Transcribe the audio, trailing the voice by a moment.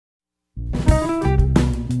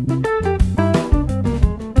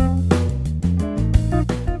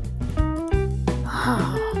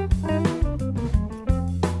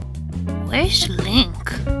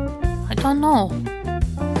know.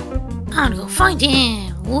 I'm gonna go find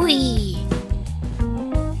him. Whee!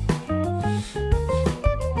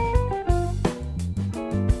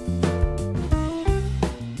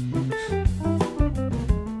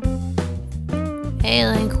 Hey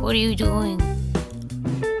Link, what are you doing?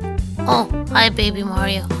 Oh, hi Baby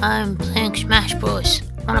Mario. I'm playing Smash Bros.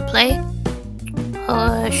 Wanna play?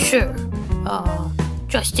 Sure.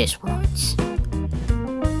 Just this once.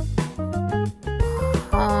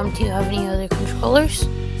 Do you have any other controllers?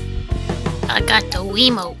 I got the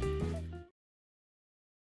Wiimote.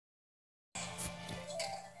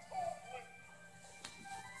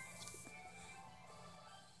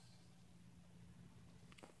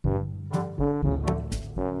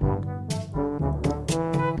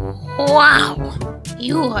 Wow!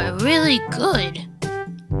 You are really good.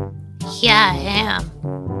 Yeah, I am.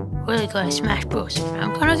 Really good at Smash Bros.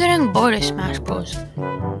 I'm kinda getting bored of Smash Bros.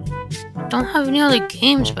 Don't have any other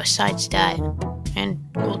games besides that. And,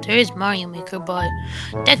 well, there is Mario Maker, but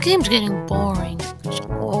that game's getting boring. It's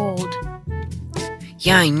old.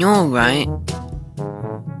 Yeah, I know, right?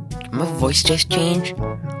 Did my voice just change?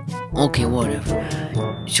 Okay, whatever.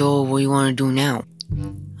 So, what do you want to do now?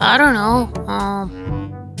 I don't know.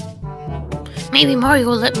 Maybe Mario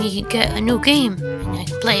will let me get a new game and I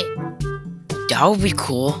can play it. That would be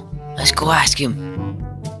cool. Let's go ask him.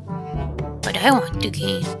 But I want the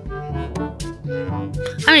game.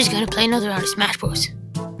 I'm just gonna play another round of Smash Bros.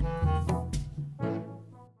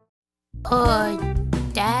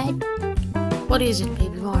 Dad? What is it,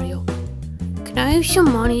 Baby Mario? Can I have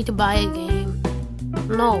some money to buy a game?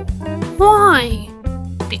 No. Why?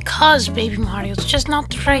 Because, Baby Mario, it's just not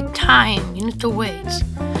the right time. You need to wait.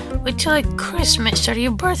 Wait till like Christmas or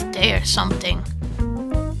your birthday or something.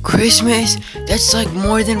 Christmas? That's like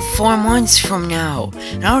more than 4 months from now.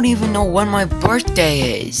 And I don't even know when my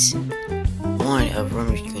birthday is. Whatever,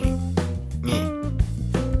 I'm just kidding. Yeah.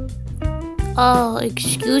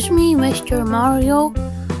 Excuse me, Mr. Mario?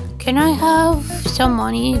 Can I have some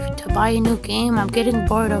money to buy a new game? I'm getting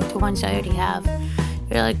bored of the ones I already have.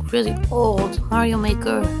 They're like really old. Mario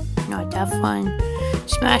Maker, not that fun.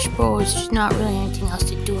 Smash Bros, there's not really anything else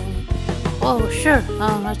to do in it. Oh, sure.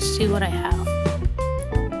 Let's see what I have.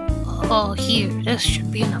 Oh, here. This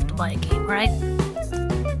should be enough to buy a game, right?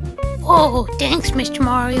 Oh, thanks, Mr.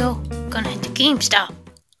 Mario. Gonna hit the GameStop.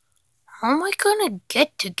 How am I gonna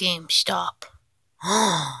get to GameStop?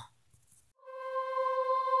 I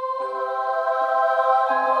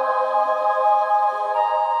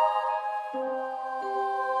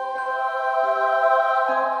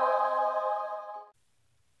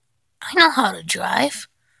know how to drive.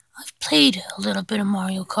 I've played a little bit of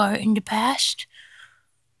Mario Kart in the past.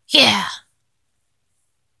 Yeah.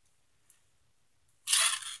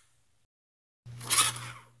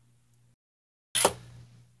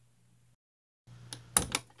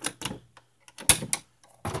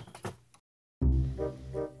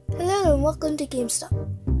 Hello and welcome to GameStop.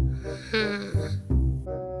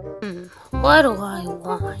 What do I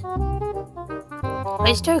want? Why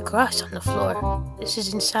is there grass on the floor? This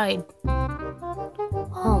is inside.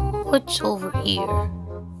 Oh, what's over here?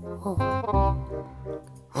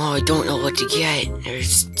 I don't know what to get.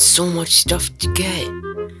 There's so much stuff to get.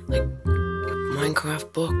 Like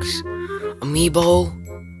Minecraft books, Amiibo,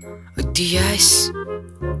 a DS.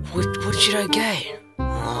 What should I get?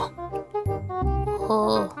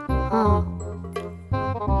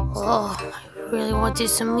 I really want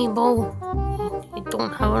this Amiibo. I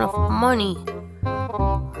don't have enough money.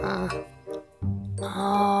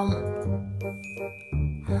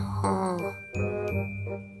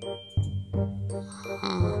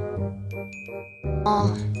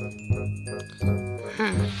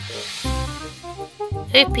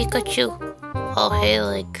 Hey Pikachu. Oh hey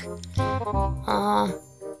Link.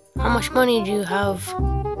 How much money do you have?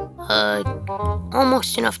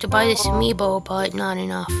 Almost enough to buy this Amiibo, but not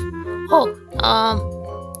enough.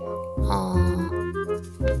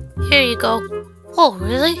 Here you go. Oh,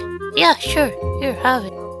 really? Yeah, sure. Here, have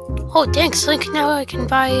it. Oh, thanks, Link. Now I can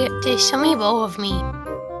buy this Amiibo of me.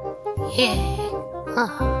 Yeah.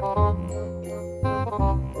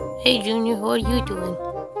 Hey, Junior, what are you doing?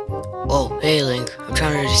 Oh, hey, Link. I'm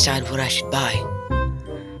trying to decide what I should buy.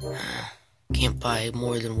 Can't buy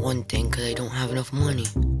more than one thing because I don't have enough money.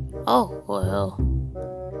 Oh, well.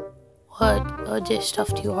 What other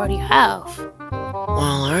stuff do you already have?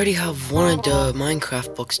 Well, I already have one of the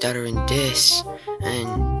Minecraft books that are in this, and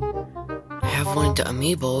I have one of the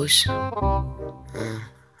Amiibos. I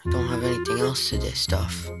don't have anything else to this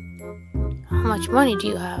stuff. How much money do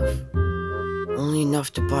you have? Only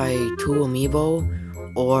enough to buy 2 Amiibo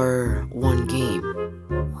or 1 game.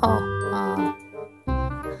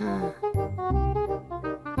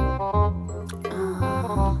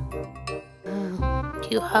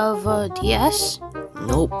 you have a DS?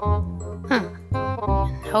 Nope.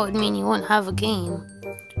 That would mean you wouldn't have a game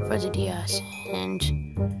for the DS, and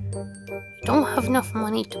you don't have enough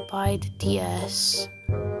money to buy the DS,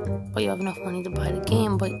 but you have enough money to buy the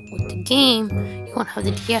game. But with the game, you won't have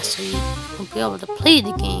the DS, so you won't be able to play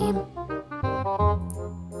the game.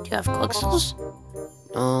 Do you have Quixels?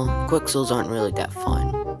 No, Quixels aren't really that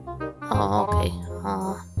fun. Oh, okay.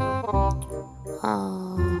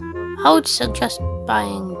 I would suggest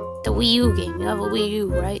buying the Wii U game. You have a Wii U,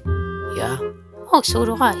 right? Yeah? Oh, so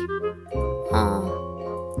do I.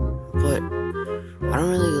 But I don't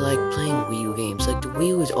really like playing Wii U games. Like, the Wii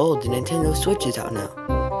U is old, the Nintendo Switch is out now.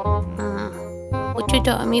 What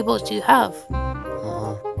amiibos do you have?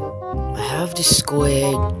 I have the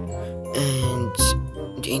Squid and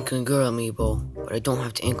the Inkling Girl amiibo, but I don't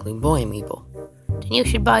have the Inkling Boy amiibo. Then you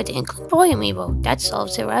should buy the Inkling Boy amiibo. That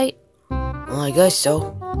solves it, right? Well, I guess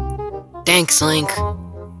so. Thanks, Link.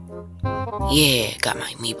 Yeah, got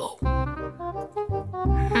my amiibo.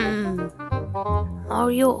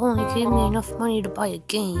 Mario only gave me enough money to buy a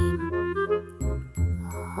game.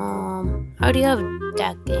 I already have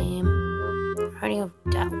that game. I already have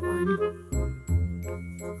that one.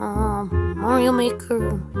 Mario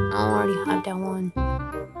Maker, I already have that one.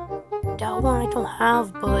 That one I don't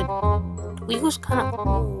have, but the Wii was kind of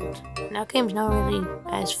old. And that game's not really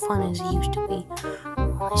as fun as it used to be.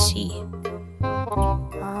 Let's see.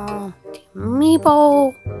 The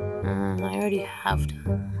amiibo. I already have the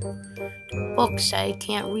books I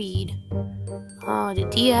can't read. The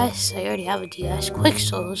DS. I already have a DS.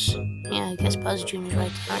 Quixels. Yeah, I guess Buzz Jr.'s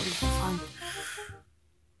right. They aren't that fun.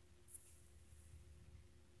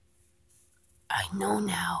 I know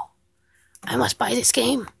now. I must buy this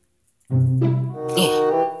game.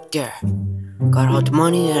 Yeah, there. Got all the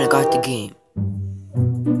money and I got the game.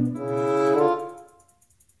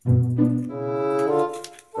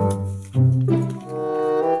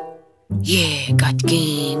 Yeah, got the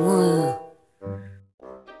game. Woo.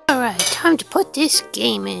 Alright, time to put this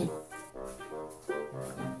game in.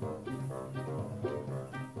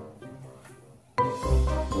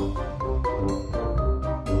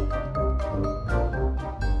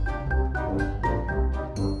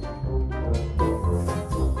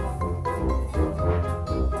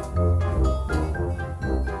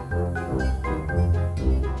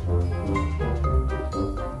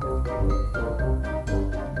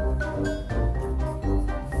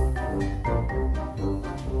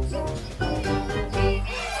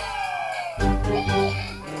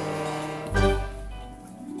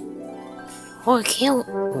 Oh, I can't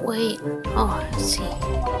wait. Oh, let's see.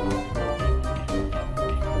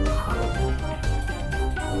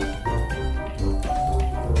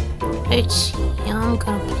 Let's see. I'm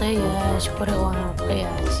gonna play as what I want to play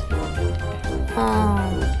as.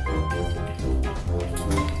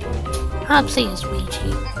 I'll play as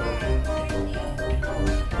Luigi.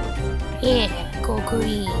 Yeah, go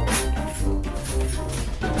green.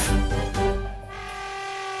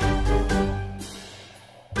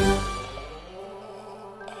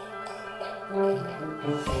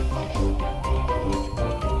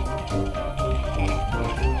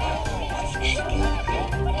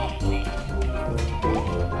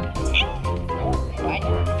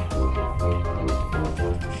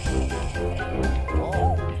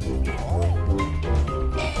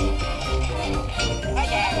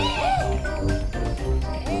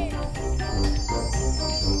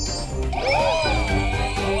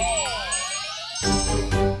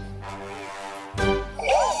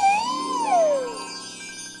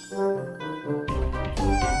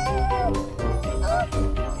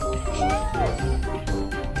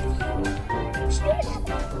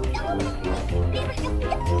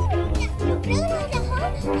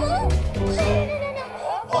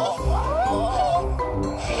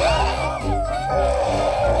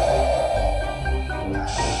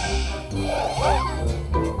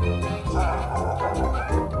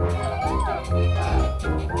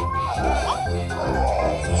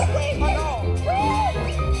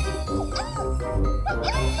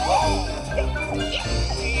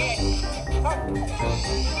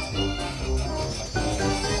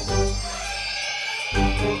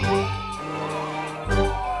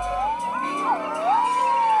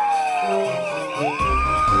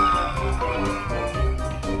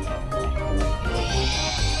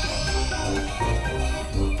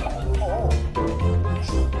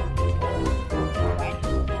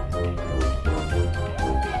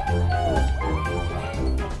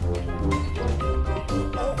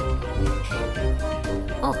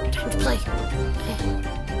 Oh, time to play. Okay.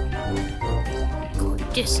 Go to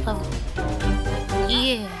this level.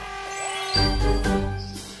 Yeah.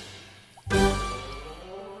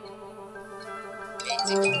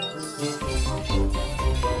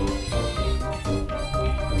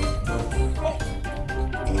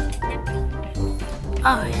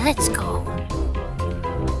 Alright, let's go.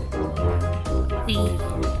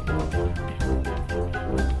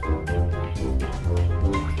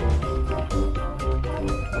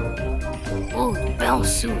 Oh, the bell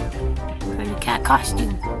suit. Or the cat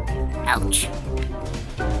costume. Ouch.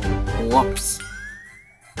 Whoops.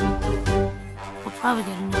 We'll probably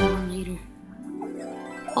get another one later.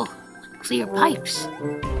 Oh, clear pipes.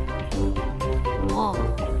 Whoa.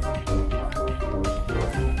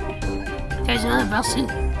 There's another bell suit.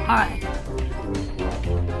 Alright.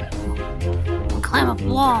 We'll climb up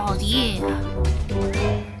walls, yeah.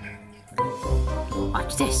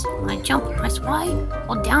 Watch this. When I jump, press Y,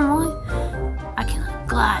 hold down Y. I can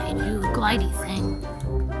glide, do a glidey thing.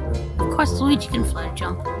 Of course, Luigi can flutter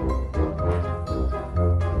jump.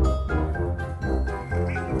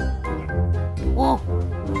 Whoa.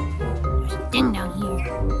 There's a thing down here.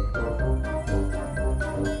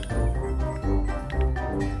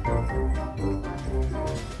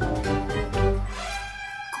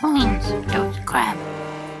 Coins. There was a crab.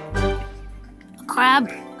 A crab?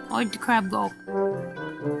 Where'd the crab go?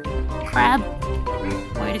 Crab?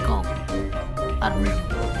 Where'd it go? I don't know.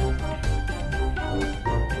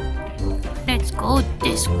 Let's go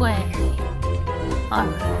this way.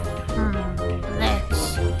 Alright. Let's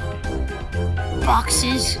see.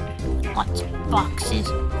 Boxes? What's boxes?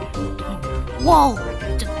 Whoa!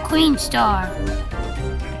 The Queen Star!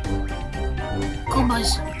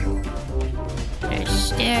 Goombas. There's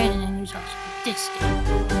stairs and then there's also this stair.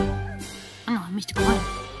 Oh no, I missed a coin.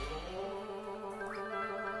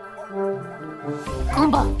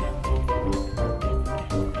 Goomba!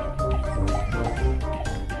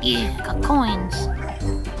 Yeah, I got coins.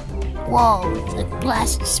 Whoa, it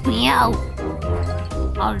blasts me out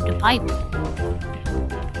of the pipe.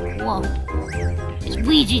 Whoa, it's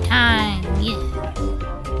Ouija time, yeah.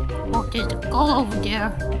 Oh, there's the goal over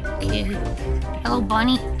there. Okay. Hello,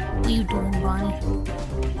 Bunny. What are you doing, Bunny?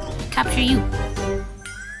 Capture you.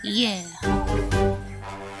 Yeah.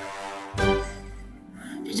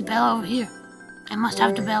 There's a bell over here. I must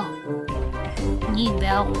have the bell. Need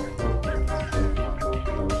bell.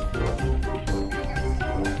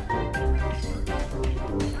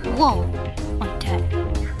 Whoa. What that?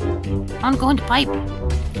 I'm going to pipe.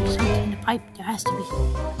 There's something in the pipe. There has to be.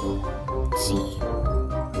 Let's see.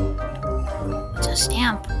 It's a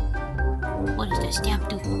stamp. What does that stamp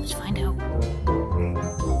do? Let's find out.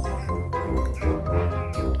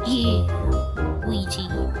 Yeah, Ouija.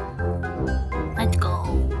 Let's go.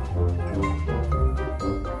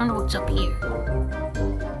 I wonder what's up here.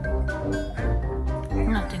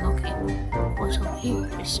 Nothing, okay. What's over here?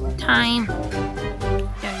 There's some time.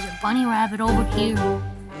 There's a bunny rabbit over here.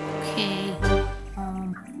 Okay.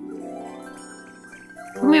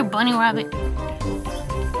 Come here, bunny rabbit.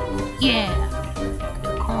 Yeah.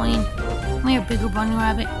 Good coin. Come here, bigger bunny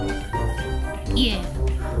rabbit. Yeah.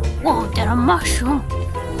 Whoa, that a mushroom.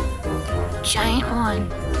 Giant one.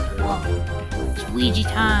 Whoa. It's Ouija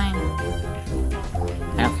time.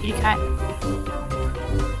 Hello, kitty cat.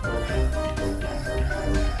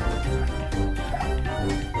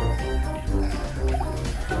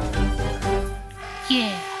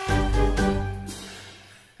 Yeah.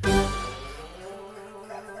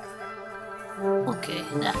 Okay,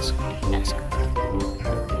 that's good.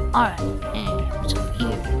 Alright, and what's over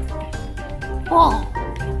here? Whoa!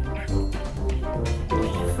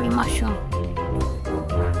 There's a free mushroom.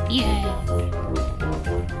 Yeah.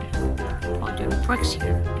 Oh, there are bricks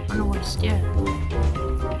here. I don't know what's there. I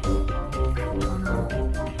don't know.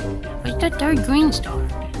 Where's that third green star?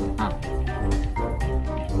 Huh.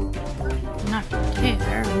 Not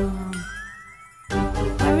there.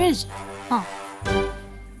 Where is it? Huh.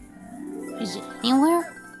 Is it anywhere?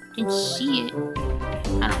 Didn't see it.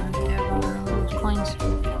 I don't really care about those coins.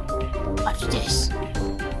 Watch this.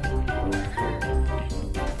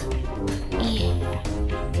 Yeah.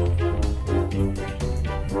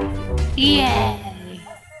 Yay!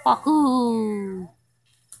 Wahoo!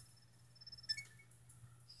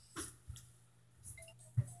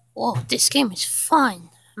 Whoa, this game is fun.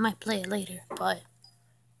 I might play it later, but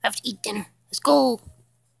I have to eat dinner. Let's go!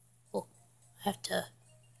 Oh, I have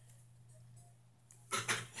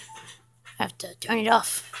to turn it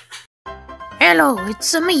off. Hello,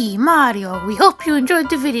 it's me, Mario. We hope you enjoyed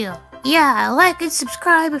the video. Yeah, like and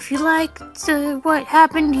subscribe if you liked what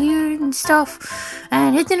happened here and stuff.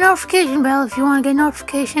 And hit the notification bell if you want to get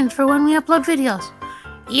notifications for when we upload videos.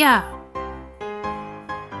 Yeah.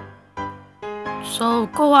 So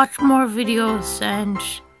go watch more videos and...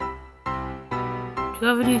 Do you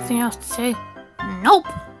have anything else to say? Nope.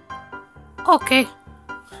 Okay.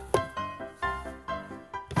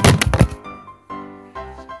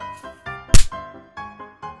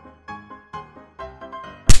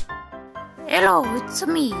 Hello, it's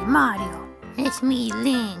me, Mario. It's me,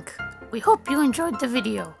 Link. We hope you enjoyed the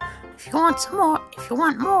video. If you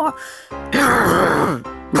want more,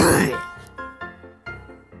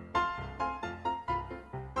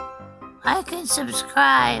 like and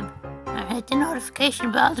subscribe and hit the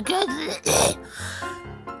notification bell to get